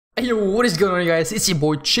Hey yo, what is going on, guys? It's your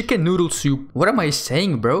boy Chicken Noodle Soup. What am I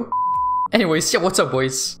saying, bro? Anyways, yeah, what's up,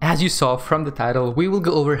 boys? As you saw from the title, we will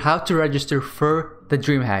go over how to register for the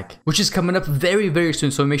Dreamhack, which is coming up very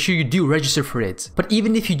soon, so make sure you do register for it. But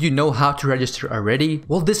even if you do know how to register already,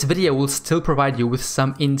 well, this video will still provide you with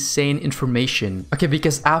some insane information. Okay,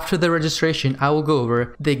 because after the registration, I will go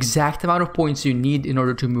over the exact amount of points you need in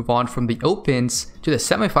order to move on from the opens to the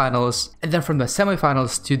semifinals, and then from the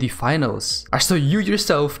semifinals to the finals. So you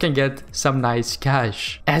yourself can get some nice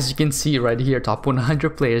cash. As you can see right here, top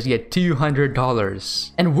 100 players get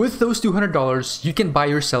 $200. And with those $200, you can buy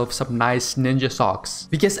yourself some nice ninja socks.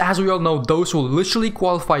 Because as we all know, those will literally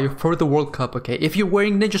qualify you for the World Cup, okay? If you're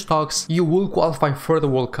wearing ninja stocks, you will qualify for the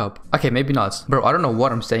World Cup. Okay, maybe not. Bro, I don't know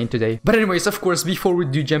what I'm saying today. But anyways, of course, before we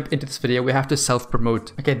do jump into this video, we have to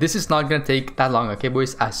self-promote. Okay, this is not gonna take that long, okay,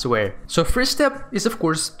 boys? I swear. So first step is, of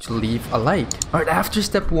course, to leave a like. Alright, after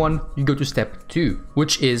step 1, you go to step 2,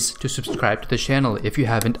 which is to subscribe to the channel if you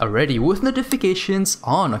haven't already, with notifications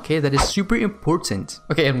on, okay? That is super important.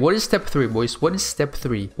 Okay, and what is step 3, boys? What is step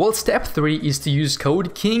 3? Well, step 3 is to use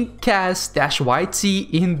code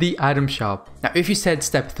KingCast-YT in the item shop. Now, if you said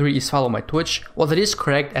step 3 is follow my Twitch, well, that is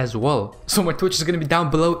correct as well. So my Twitch is going to be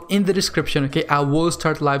down below in the description, okay? I will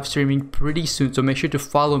start live streaming pretty soon, so make sure to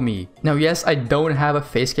follow me. Now, yes, I don't have a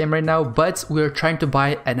face cam right now, but we're trying to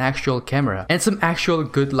buy an actual camera and some actual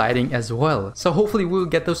good lighting as well. So hopefully we'll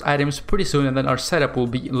get those items pretty soon, and then our setup will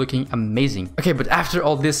be looking amazing. Okay, but after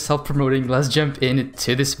all this self-promoting, let's jump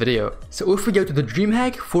into this video. So if we go to the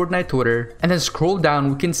Dreamhack Fortnite Twitter and then scroll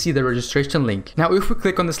down, we can see the registration link. Now, if we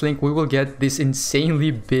click on this link, we will get this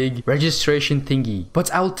insanely big registration thingy.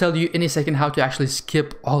 But I will tell you in a second how to actually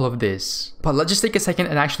skip all of this. But let's just take a second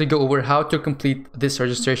and actually go over how to complete this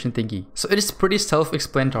registration thingy. So it is pretty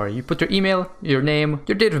self-explanatory. You put your email, your name,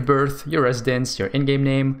 your date of birth, your residence, your in-game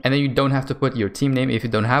name, and then you don't have to put your team name if you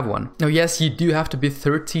don't have one. Now, yes, you do have to be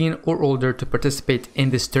 13 or older to participate in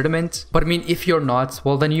this tournament. But I mean, if you're not,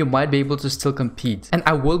 well, then you might be able to still compete. And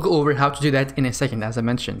I will go over how to do that in a second, as I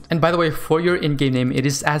mentioned. And by the way, for your in-game name, it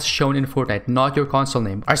is as shown in Fortnite, not your console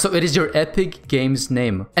name. Alright, so it is your Epic Games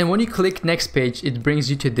name. And when you click next page, it brings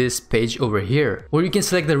you to this page over here, where you can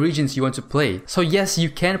select the regions you want to play. So yes, you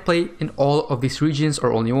can play in all of these regions,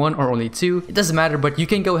 or only one, or only two. It doesn't matter, but you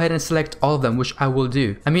can go ahead and select all of them, which I will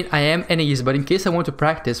do. I mean, I am NAEast, but in case I want to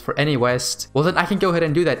practice for NA West, well, then I can go ahead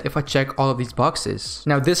and do that if I check all of these boxes.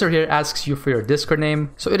 Now, this right here asks you for your Discord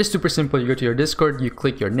name. So it is super simple. You go to your Discord, you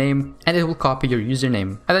click your name, and it will copy your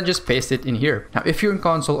username, and then just paste it in here. Now, if you're in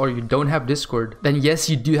console or you don't have Discord, then yes,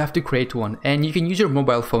 you do have to create one, and you can use your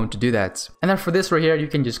mobile phone to do that. And then for this right here, you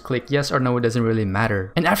can just click yes or no, it doesn't really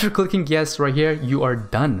matter. And after clicking yes right here, you are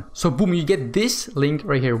done. So boom, you get this link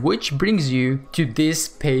right here, which brings you to this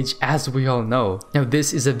page, as we all know. Now,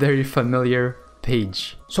 this is a very familiar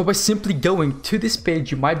page. So by simply going to this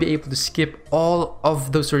page, you might be able to skip all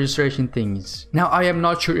of those registration things. Now, I am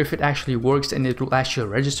not sure if it actually works and it will actually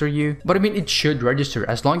register you, but I mean, it should register.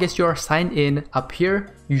 As long as you are signed in up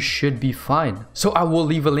here, you should be fine. So I will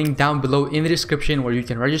leave a link down below in the description where you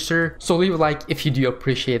can register. So leave a like if you do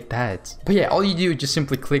appreciate that. But yeah, all you do is just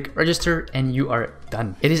simply click register and you are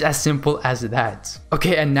done. It is as simple as that.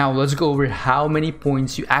 Okay, and now let's go over how many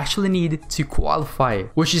points you actually need to qualify,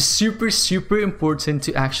 which is super important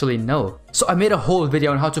to actually know. So I made a whole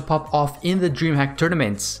video on how to pop off in the Dreamhack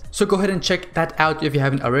tournaments. So go ahead and check that out if you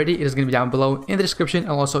haven't already. It is going to be down below in the description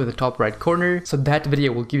and also in the top right corner. So that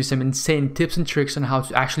video will give you some insane tips and tricks on how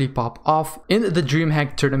to actually pop off in the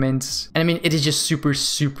Dreamhack tournaments. And I mean, it is just super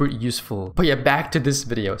useful. But yeah, back to this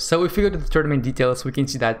video. So if we go to the tournament details, we can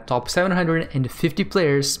see that top 750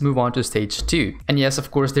 players move on to stage 2. And yes,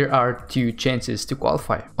 of course, there are 2 chances to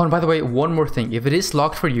qualify. Oh, and by the way, one more thing. If it is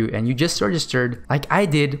locked for you and you just registered like I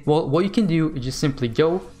did, well, what you can do is just simply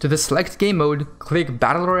go to the select game mode, click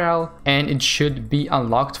battle royale, and it should be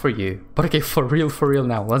unlocked for you. But okay, for real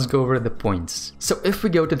now, let's go over the points. So if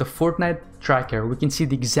we go to the Fortnite tracker, we can see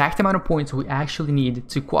the exact amount of points we actually need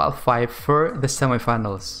to qualify for the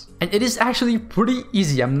semifinals. And it is actually pretty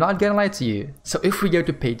easy, I'm not gonna lie to you. So if we go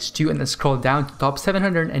to page 2 and then scroll down to top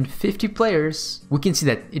 750 players, we can see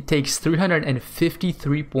that it takes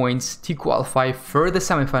 353 points to qualify for the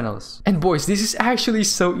semifinals. And boys, this is actually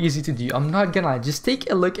so easy to do, I'm not gonna lie, just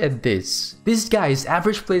take a look at this. This guy's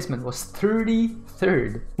average placement was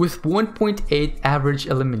 33rd with 1.8 average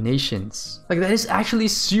eliminations. Like, that is actually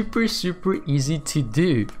super easy to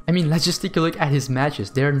do. I mean, let's just take a look at his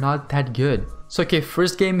matches, they're not that good. So okay,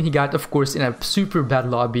 first game he got of course in a super bad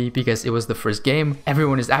lobby because it was the first game.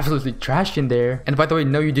 Everyone is absolutely trash in there. And by the way,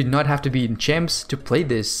 no, you did not have to be in champs to play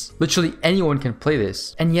this. Literally anyone can play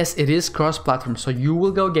this. And yes, it is cross-platform, so you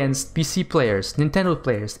will go against PC players, Nintendo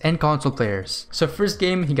players, and console players. So first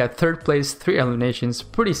game he got 3rd place, 3 eliminations,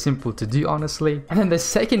 pretty simple to do honestly. And then the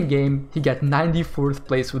second game he got 94th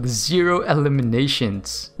place with 0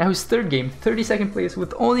 eliminations. Now his third game, 32nd place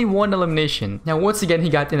with only 1 elimination. Now once again he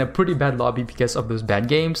got in a pretty bad lobby because of those bad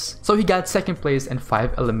games, so he got 2nd place and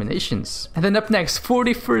 5 eliminations. And then up next,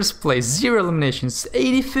 41st place, 0 eliminations,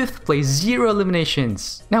 85th place, 0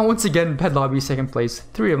 eliminations. Now once again, bad lobby, 2nd place,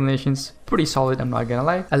 3 eliminations. Pretty solid, I'm not gonna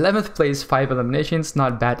lie. 11th place, 5 eliminations,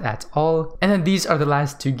 not bad at all. And then these are the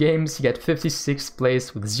last 2 games. He got 56th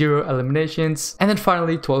place with 0 eliminations. And then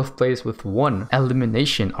finally 12th place with 1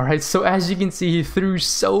 elimination. Alright, so as you can see, he threw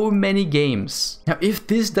so many games. Now if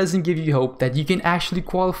this doesn't give you hope that you can actually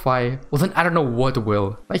qualify, well then I don't know what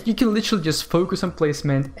will. Like you can literally just focus on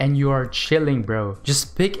placement and you are chilling, bro.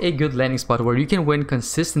 Just pick a good landing spot where you can win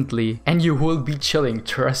consistently and you will be chilling,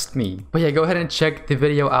 trust me. But yeah, go ahead and check the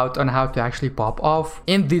video out on how to actually pop off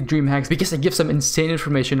in the Dreamhacks because I give some insane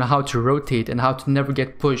information on how to rotate and how to never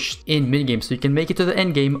get pushed in minigames so you can make it to the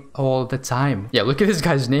end game all the time. Yeah, look at this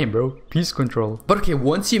guy's name, bro. Peace Control. But okay,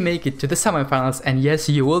 once you make it to the semifinals, and yes,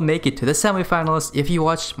 you will make it to the semifinals if you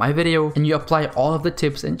watch my video and you apply all of the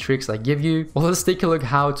tips and tricks I give you, well, let's take a look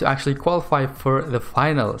how to actually qualify for the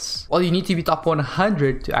finals. Well, you need to be top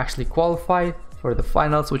 100 to actually qualify for the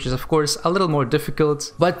finals, which is of course a little more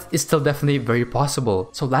difficult, but it's still definitely very possible.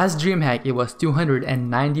 So last Dreamhack, it was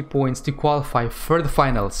 290 points to qualify for the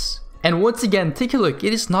finals. And once again, take a look,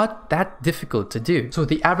 it is not that difficult to do. So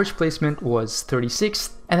the average placement was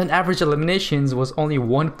 36th, and then average eliminations was only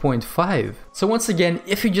 1.5. So once again,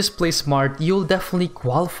 if you just play smart, you'll definitely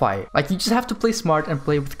qualify. Like you just have to play smart and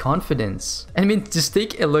play with confidence. And I mean, just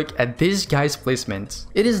take a look at this guy's placement.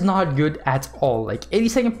 It is not good at all. Like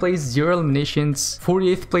 82nd place, 0 eliminations,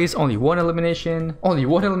 48th place, only 1 elimination, only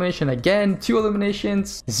 1 elimination again, 2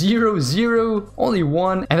 eliminations, 0, 0, only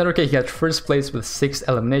 1. And then okay, he got 1st place with 6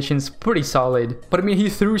 eliminations, pretty solid. But I mean, he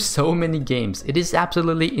threw so many games. It is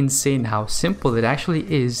absolutely insane how simple it actually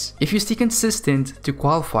is if you stay consistent to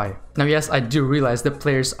qualify. Now yes, I do realize that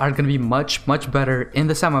players are going to be much better in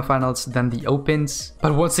the semifinals than the opens.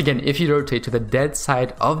 But once again, if you rotate to the dead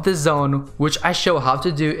side of the zone, which I show how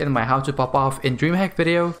to do in my how to pop off in Dreamhack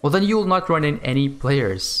video, well then you will not run in any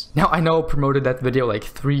players. Now I know I promoted that video like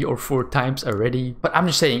 3 or 4 times already, but I'm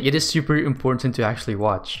just saying it is super important to actually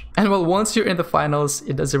watch. And well, once you're in the finals,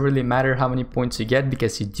 it doesn't really matter how many points you get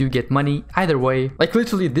because you do get money either way. Like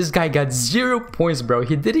literally this guy got 0 points, bro.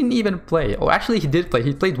 He didn't even play. Oh, actually he did play.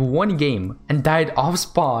 He played 1 game and died off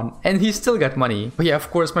spawn and he still got money. But yeah,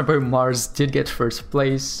 of course my boy Mars did get 1st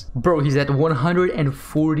place. Bro, he's at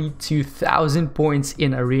 142,000 points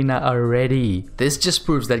in arena already. This just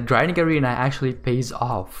proves that grinding arena actually pays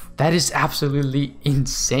off. That is absolutely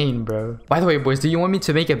insane, bro. By the way, boys, do you want me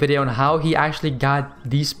to make a video on how he actually got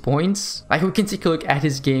these points? Like we can take a look at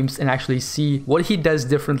his games and actually see what he does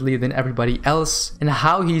differently than everybody else and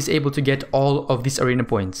how he's able to get all of these arena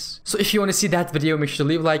points. So if you want to see that video, make sure to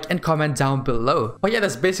leave a like and comment down below. But yeah,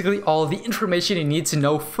 that's basically all the information you need to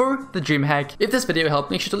know for the Dreamhack. If this video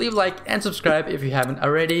helped, make sure to leave a like and subscribe if you haven't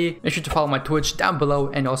already. Make sure to follow my Twitch down below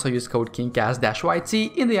and also use code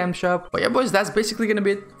KingCast-YT in the item shop. But yeah, boys, that's basically gonna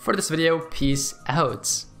be it for this video. Peace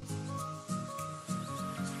out.